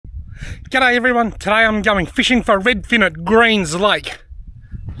G'day everyone, today I'm going fishing for redfin at Greens Lake.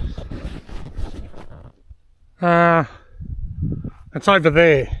 It's over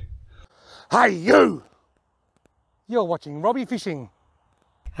there. Hey you! You're watching Robbie Fishing.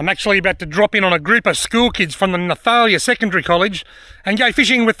 I'm actually about to drop in on a group of school kids from the Nathalia Secondary College and go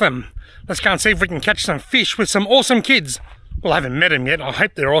fishing with them. Let's go and see if we can catch some fish with some awesome kids. Well, I haven't met them yet. I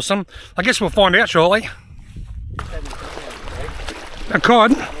hope they're awesome. I guess we'll find out shortly. A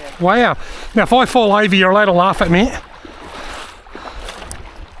cod? Yeah. Wow. Now if I fall over, you're allowed to laugh at me.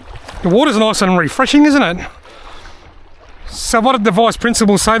 The water's nice and refreshing, isn't it? So what did the vice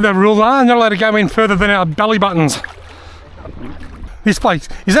principal say the rules are? You're not allowed to go in further than our belly buttons. This place,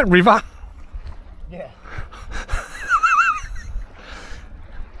 is that river? Yeah.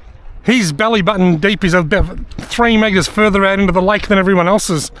 His belly button deep is about 3 metres further out into the lake than everyone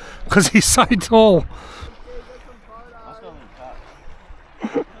else's because he's so tall.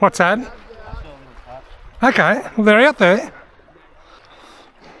 What's that? Okay, well, they're out there.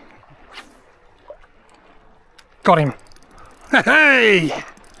 Got him. Hey!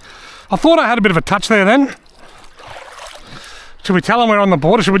 I thought I had a bit of a touch there then. Should we tell them we're on the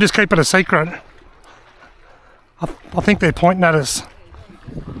board or should we just keep it a secret? I think they're pointing at us.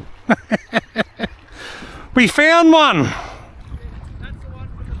 We found one! That's the one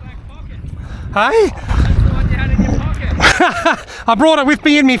from the back pocket. Hey? That's the one you had in your pocket. I brought it with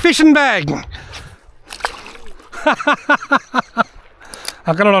me in my fishing bag.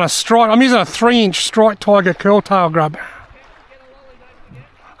 I've got it on a strike. I'm using a 3-inch strike tiger curltail grub.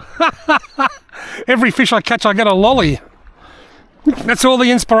 Every fish I catch I get a lolly. That's all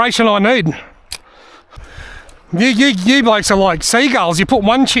the inspiration I need. You blokes are like seagulls. You put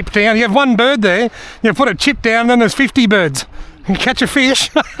one chip down, you have one bird there, you put a chip down, then there's 50 birds. You catch a fish.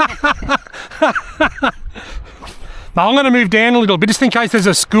 Now I'm going to move down a little bit just in case there's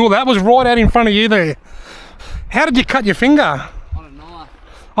a school. That was right out in front of you there. How did you cut your finger? On a knife.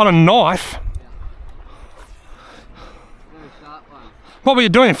 On a knife? Yeah. Very sharp one. What were you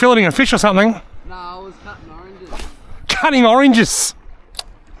doing? Filleting a fish or something? No, I was cutting oranges. Cutting oranges?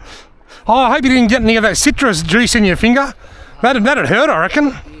 Oh, I hope you didn't get any of that citrus juice in your finger. That'd hurt, I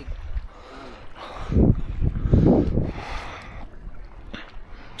reckon.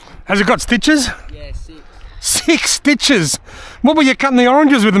 Has it got stitches? Yeah, 6. 6 stitches? What were you cutting the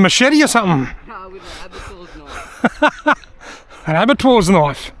oranges with, a machete or something? No, with an abattoir's knife. An abattoir's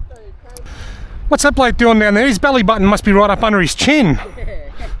knife. What's that bloke doing down there? His belly button must be right up under his chin.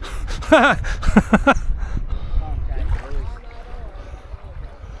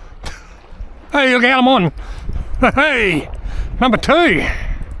 Hey, look out, I'm on. Hey, number 2. I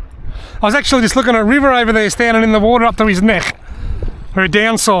was actually just looking at a river over there standing in the water up to his neck. We're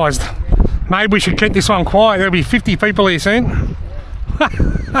downsized. Maybe we should keep this one quiet. There'll be 50 people here soon.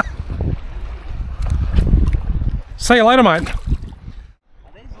 See you later, mate.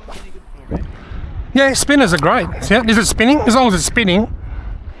 Yeah, spinners are great. Yeah, is it spinning? As long as it's spinning.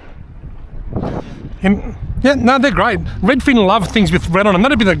 Yeah, no, they're great. Redfin love things with red on them.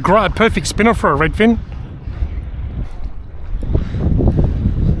 That'd be the perfect spinner for a redfin.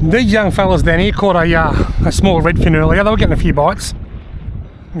 These young fellas down here caught a small redfin earlier. They were getting a few bites.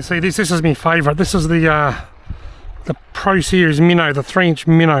 You see, this is my favourite. This is the Pro Series minnow, the 3-inch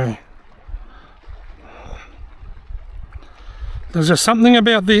minnow. There's just something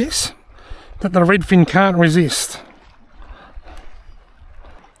about this that the redfin can't resist.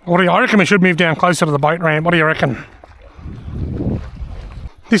 I reckon we should move down closer to the boat ramp. What do you reckon?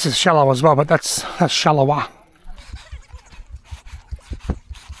 This is shallow as well, but that's shallower.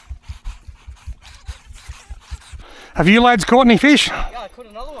 Have you lads caught any fish? Yeah, I caught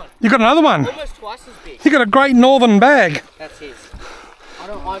another one. You got another one? Almost twice as big. You got a great northern bag. That's his. I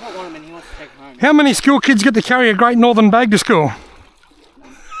don't want him and he wants to take him home. How many school kids get to carry a great northern bag to school?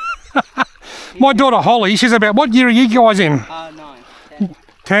 My daughter Holly, she's about, what year are you guys in? 9, 10.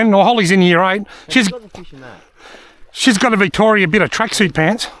 10, or Holly's in year 8. She's got a Victoria bit of tracksuit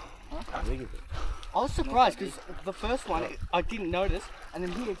pants. Huh? I was surprised because the first one I didn't notice, and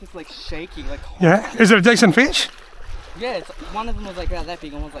then he was just like shaking, like. Yeah, is it a decent fish? Yeah, one of them was like about that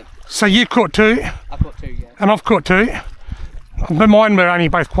big, and one was like. So you caught 2? I caught 2, yeah. And I've caught 2. But mine were only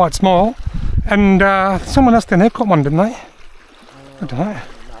both quite small. And someone else down there caught one, didn't they? I don't know.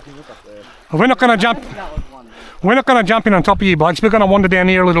 Well, we're not going to jump. We're not going to jump in on top of you blokes. We're going to wander down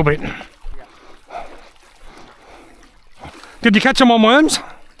here a little bit. Yeah. Did you catch them on worms?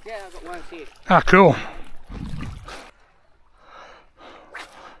 Yeah, I got worms here. Ah, cool.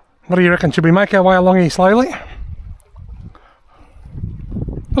 What do you reckon? Should we make our way along here slowly?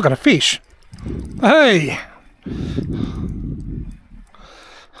 Look at a fish. Hey!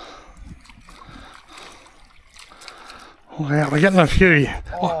 Wow, we're getting a few.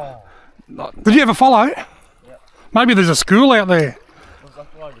 Oh. Did you ever follow? Yep. Maybe there's a school out there.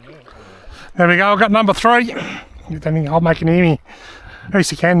 There we go, I've got number 3. I'll make an Emmy. At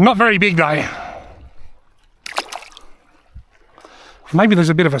least you can. Not very big though. Maybe there's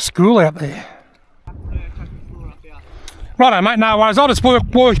a bit of a school out there. Righto mate, no worries. I'll just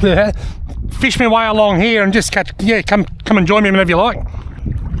work there, fish my way along here and just catch, yeah, come and join me whenever you like.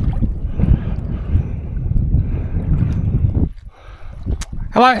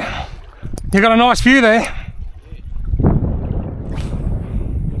 Hello. You got a nice view there.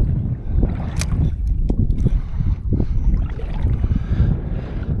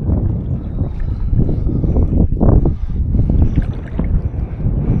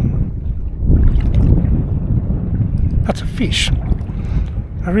 That's a fish,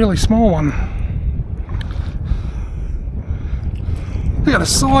 a really small one. Look at the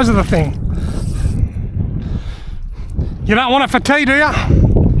size of the thing. You don't want it for tea, do you?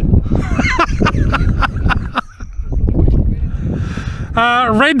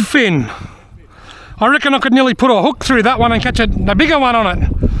 Redfin. I reckon I could nearly put a hook through that one and catch a bigger one on it.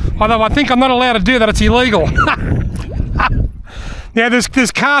 Although I think I'm not allowed to do that, it's illegal. Yeah, there's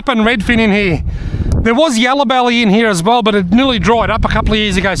carp and redfin in here. There was yellow belly in here as well, but it nearly dried up a couple of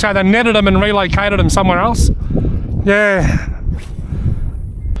years ago, so they netted them and relocated them somewhere else. Yeah.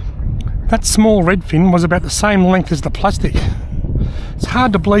 That small redfin was about the same length as the plastic. It's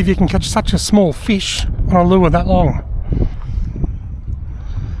hard to believe you can catch such a small fish on a lure that long.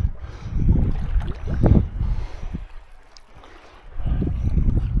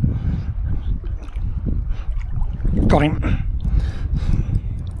 Got him.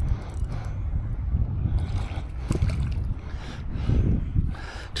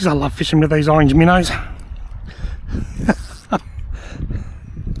 Just I love fishing with these orange minnows.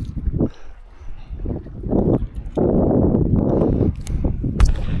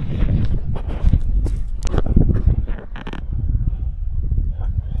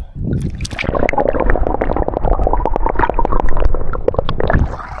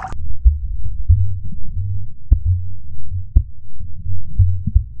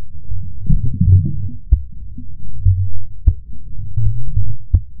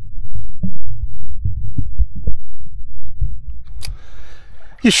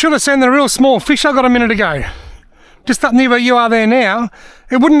 You should have seen the real small fish I got a minute ago. Just up near where you are there now.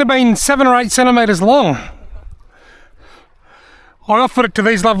 It wouldn't have been 7 or 8 centimetres long. I offered it to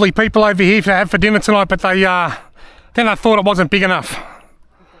these lovely people over here to have for dinner tonight, but they then I thought it wasn't big enough.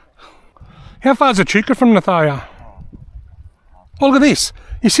 How far is the chuka from Nathalia? Oh, look at this.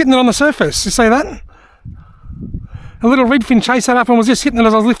 You're sitting it on the surface. You see that? A little redfin chased that up and was just hitting it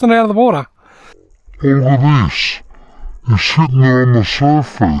as I was lifting it out of the water. Oh, look at this. You're sitting there on the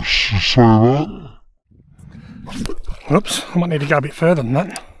surface, you see that? Whoops, I might need to go a bit further than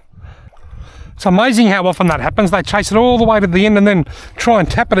that. It's amazing how often that happens. They chase it all the way to the end and then try and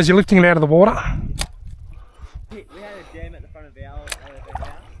tap it as you're lifting it out of the water. We had a dam at the front of our house.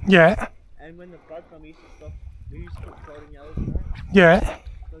 Yeah. And when the floods come, we used to stop. We used to put floating yellows in there. Yeah.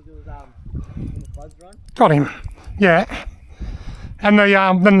 Because it was when the floods run. Got him. Yeah. And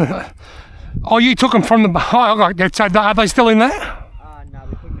then oh, you took them from the... Oh, okay. So are they still in there? No,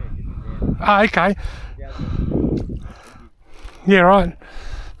 we put them in a different dam. Ah, okay. Yeah, right.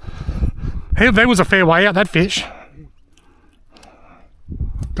 There was a fair way out, that fish.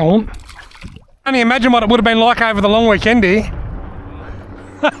 Go on. Only imagine what it would have been like over the long weekend here.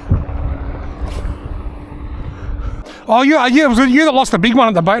 Oh, yeah, it was you that lost the big one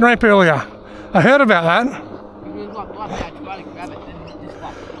at the boat ramp earlier. I heard about that.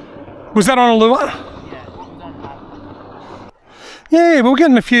 Was that on a lure? Yeah, we're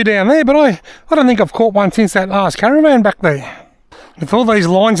getting a few down there, but I don't think I've caught one since that last caravan back there. With all these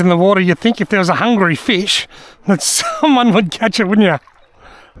lines in the water, you'd think if there was a hungry fish, that someone would catch it, wouldn't you?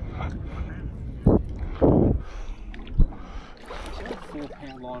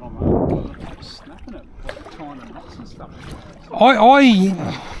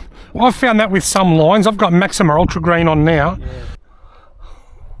 I've found that with some lines. I've got Maxima Ultra Green on now. Yeah.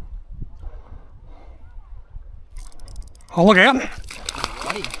 Oh, look out.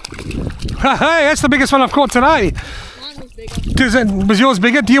 Hey, that's the biggest one I've caught today. Mine was bigger. Was yours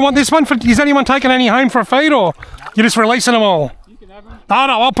bigger? Do you want this one? Is anyone taking any home for a feed, or you're just releasing them all? You can have them. Oh,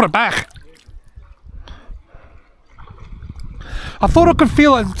 no, I'll put it back. I thought I could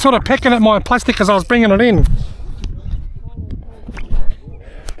feel it sort of pecking at my plastic as I was bringing it in.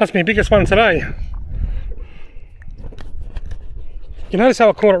 That's my biggest one today. You notice how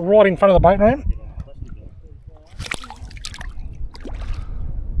I caught it right in front of the boat ramp?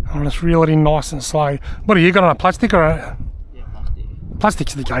 I'll just reel it in nice and slow. What have you got on a plastic or a...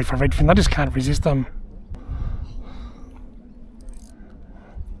 Plastics the go for redfin, they just can't resist them.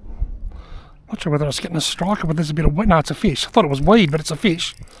 Not sure whether I was getting a striker, but there's a bit of weight. No, it's a fish. I thought it was weed, but it's a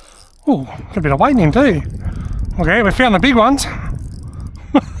fish. Oh, got a bit of weight in him too. Okay, we found the big ones.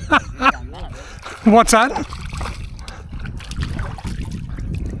 What's that?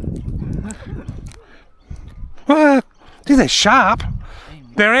 Dude, they're sharp.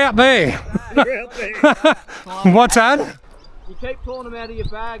 They're out there. What's that? You keep pulling them out of your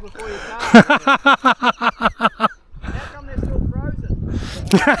bag before you cast. How come they're still frozen?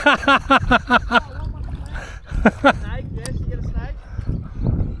 Snake, yes, you get a snake?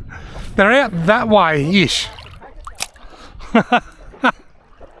 They're out that way-ish.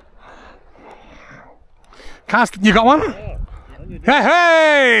 Cast, you got one?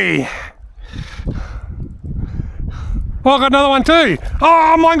 Hey, hey! Oh, I got another one too.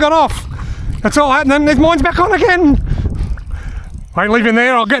 Oh, mine got off. That's all happening. There's mine's back on again. Wait, leave him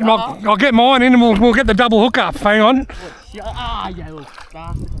there. I'll get mine in, and we'll get the double hook up. Hang on. Ah, you little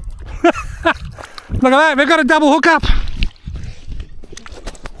bastard. Look at that. We've got a double hook up.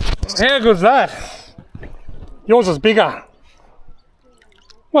 How good's that? Yours is bigger.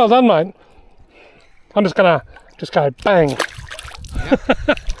 Well done, mate. I'm just gonna go bang. Yep.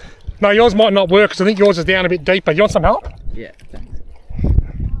 No, yours might not work because I think yours is down a bit deeper. You want some help? Yeah, thanks.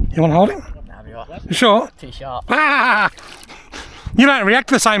 You want to hold him? Nah, be right. You sure? Too sharp. Ah! You don't react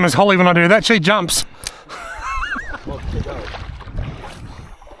the same as Holly when I do that. She jumps.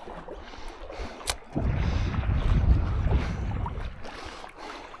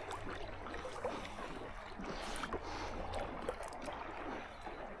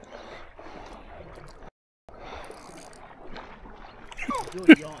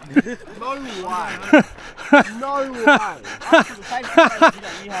 No way. No way.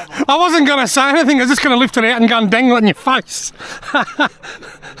 I wasn't going to say anything. I was just going to lift it out and go and dangle it in your face.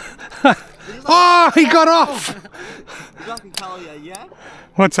 Oh, he got off. Yeah?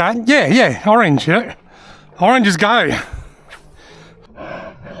 What's that? Yeah, orange, yeah. Oranges go.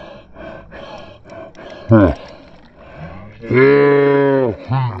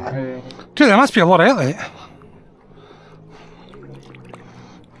 Gee, there must be a lot out there.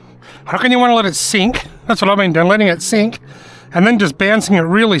 I reckon you want to let it sink. That's what I've been doing, letting it sink, and then just bouncing it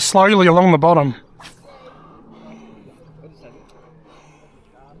really slowly along the bottom.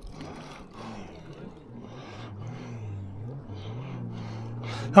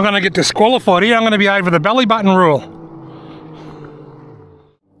 I'm going to get disqualified here. I'm going to be over the belly button rule.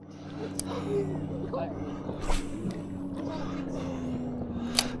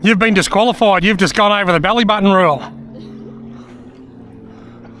 You've been disqualified. You've just gone over the belly button rule.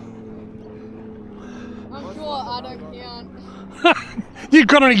 I'm sure I don't count. You've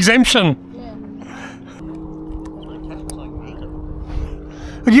got an exemption.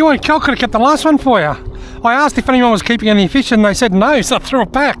 Yeah. You could have kept the last one for you. I asked if anyone was keeping any fish and they said no, so I threw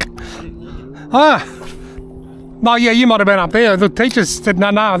it back. Ah. Oh yeah, you might have been up there. The teachers said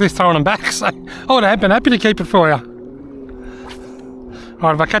no, they're throwing them back. So I would have been happy to keep it for you.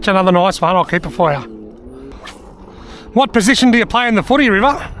 Alright, if I catch another nice one, I'll keep it for you. What position do you play in the footy,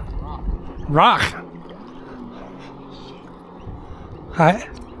 River? Ruck. Hey?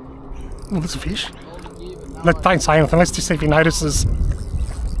 Oh, there's a fish. Don't say anything, let's just see if he notices.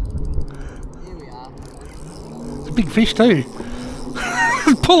 It's a big fish too.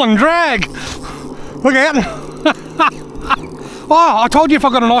 Pull and drag. Look out. Oh, I told you if I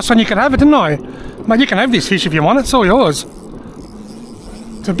got a nice one you could have it, didn't I? Mate, you can have this fish if you want it, it's all yours.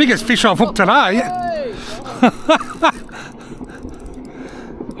 It's the biggest fish I've hooked today.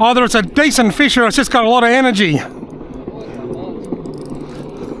 Either it's a decent fish or it's just got a lot of energy.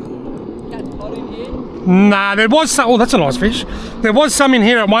 Nah, there was some. Oh, that's a nice fish. There was some in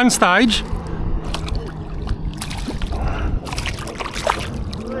here at one stage.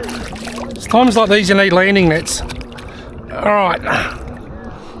 It's times like these you need landing nets. Alright.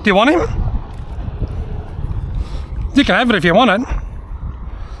 Do you want him? You can have it if you want it.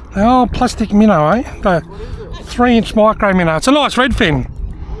 The old plastic minnow, eh? The 3-inch micro minnow. It's a nice redfin.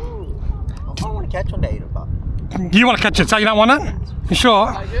 I don't want to catch one to eat it, but... You want to catch it, so you don't want it? You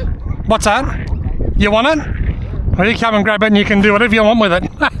sure? What's that? You want it? Well, you come and grab it and you can do whatever you want with it.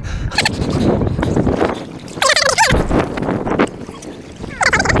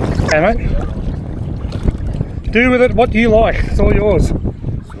 Okay, mate. Do with it what you like. It's all yours.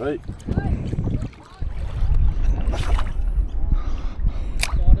 Sweet.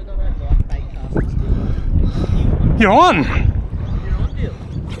 You're on?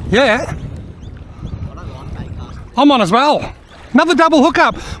 Yeah. I'm on as well. Another double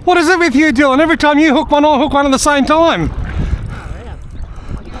hookup. What is it with you, Dylan? Every time you hook one, I hook one at the same time.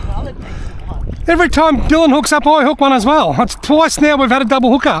 Every time Dylan hooks up, I hook one as well. It's twice now we've had a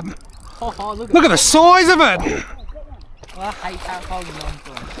double hook up. Look at the size of it. Well, I hate how holding on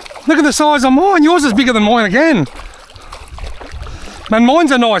to it. Look at the size of mine. Yours is bigger than mine again. Man,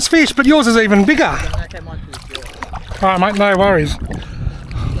 mine's a nice fish, but yours is even bigger. Alright mate, no worries.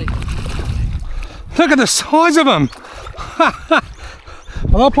 Look at the size of them.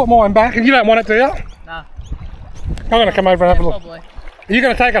 Well, I'll put mine back. You don't want it, do you? No. I'm going to come over and have a look. Probably. Are you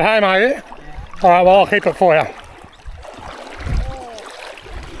going to take it home, are you? Yeah. Alright, well I'll keep it for you.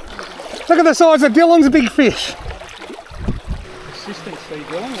 Look at the size of Dylan's big fish. Consistency,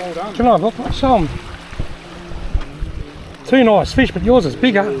 Dylan, well done. Can I look? Show them. Two nice fish, but yours is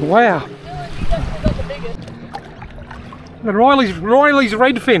bigger. Wow. The Riley's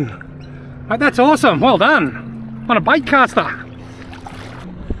Redfin. Mate, that's awesome. Well done. On a bait caster.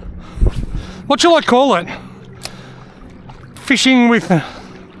 What shall I call it? Fishing with... hang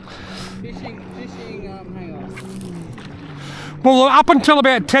on. Well, up until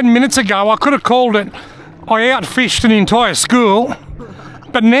about 10 minutes ago, I could have called it I outfished an entire school.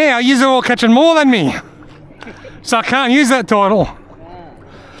 But now, you're all catching more than me. So I can't use that title.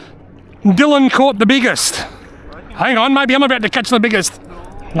 Dylan caught the biggest. Hang on, maybe I'm about to catch the biggest.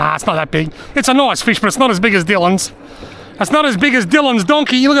 Nah, it's not that big. It's a nice fish, but it's not as big as Dylan's. It's not as big as Dylan's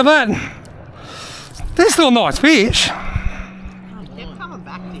donkey. Look at that. They're still nice fish. Kept coming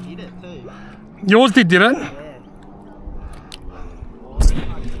back to hit it too. Yours did it? Yeah.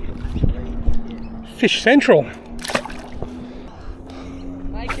 Fish Central. Make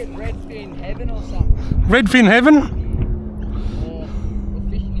it Redfin heaven or something. Redfin heaven? Or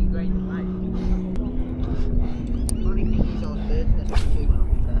fishing in Green Lake. Funny thing is I was bird's nesting too when I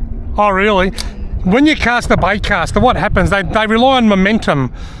was there. Oh really? When you cast a bait caster, what happens? They rely on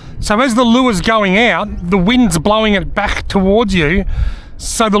momentum. So as the lure's going out, the wind's blowing it back towards you.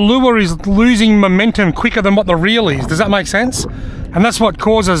 So the lure is losing momentum quicker than what the reel is. Does that make sense? And that's what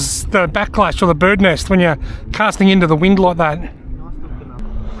causes the backlash or the bird nest when you're casting into the wind like that.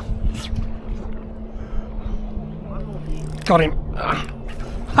 Got him.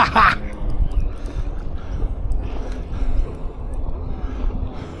 Ha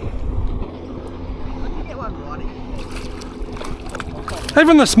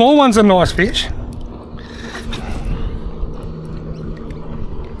Even the small ones are nice fish.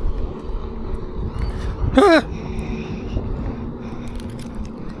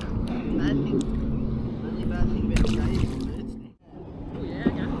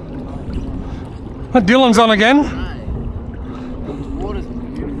 Dylan's on again.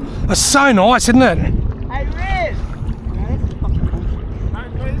 It's so nice, isn't it? Hey Riz!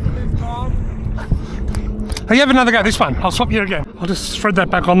 Hey, you have another go at this one. I'll swap you again. I'll just thread that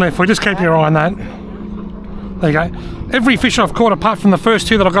back on there for you. Just keep your eye on that. There you go. Every fish I've caught, apart from the first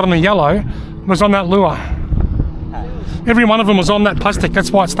two that I got on the yellow, was on that lure. Every one of them was on that plastic.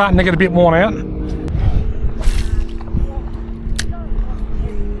 That's why it's starting to get a bit worn out.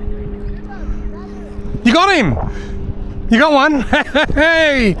 You got him! You got one?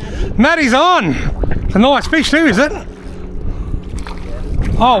 Hey! Matty's on! It's a nice fish too, is it?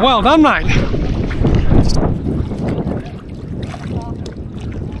 Oh, well done, mate.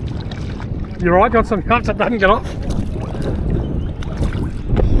 You're right, got some cuts that doesn't get off.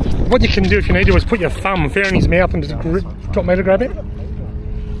 What you can do if you need to is put your thumb fair in his mouth and just drop me to grab it.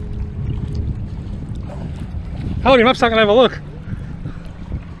 Hold him up so I can have a look.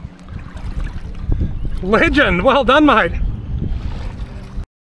 Legend, well done mate.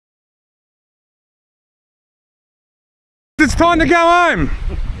 It's time to go home.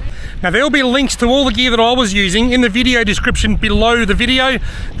 Now there'll be links to all the gear that I was using in the video description below the video.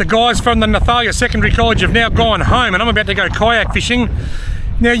 The guys from the Nathalia Secondary College have now gone home and I'm about to go kayak fishing.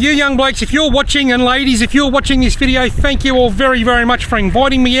 Now you young blokes, if you're watching, and ladies, if you're watching this video, thank you all very, very much for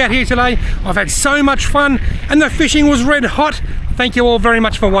inviting me out here today. I've had so much fun and the fishing was red hot. Thank you all very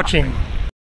much for watching.